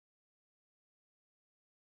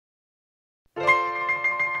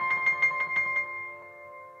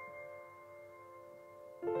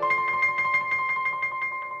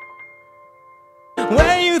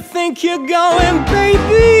think you're going,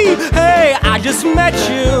 baby? Hey, I just met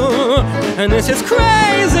you, and this is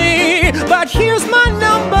crazy, but here's my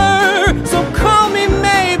number, so call me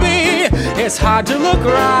maybe. It's hard to look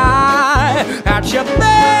right at your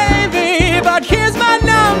baby, but here's my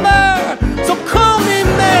number, so call me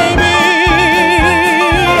maybe.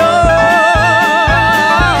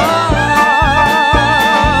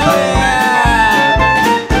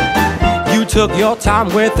 Took your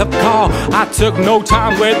time with the call, I took no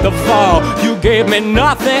time with the fall. You gave me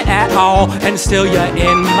nothing at all, and still you're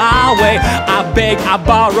in my way. I beg, I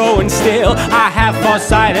borrow, and still I have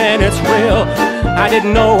foresight, and it's real. I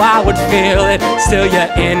didn't know I would feel it, still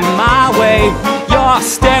you're in my way. Your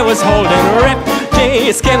stare was holding, ripped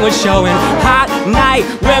jeans, skin was showing, hot night,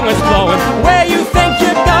 wind was blowing. Where you think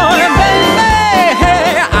you're going, baby?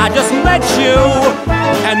 Hey, I just met you,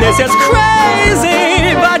 and this is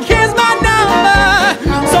crazy, but here's my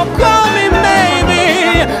so call me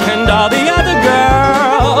maybe. And all the other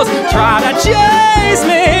girls try to chase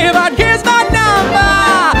me, but here's my number,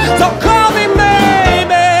 so call me maybe.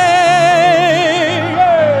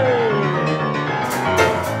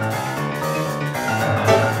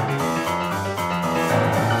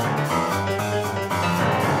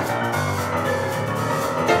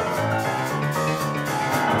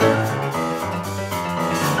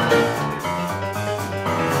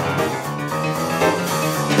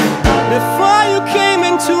 Before you came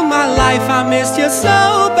into my life, I missed you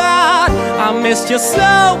so bad. I missed you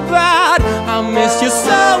so bad. I missed you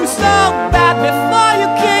so, so bad. Before you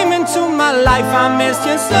came into my life, I missed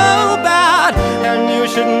you so bad. And you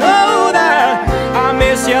should know that I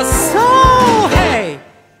miss you so. Hey,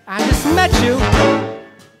 I just met you,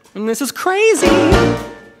 and this is crazy.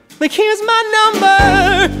 Like, here's my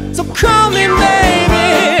number, so call me maybe.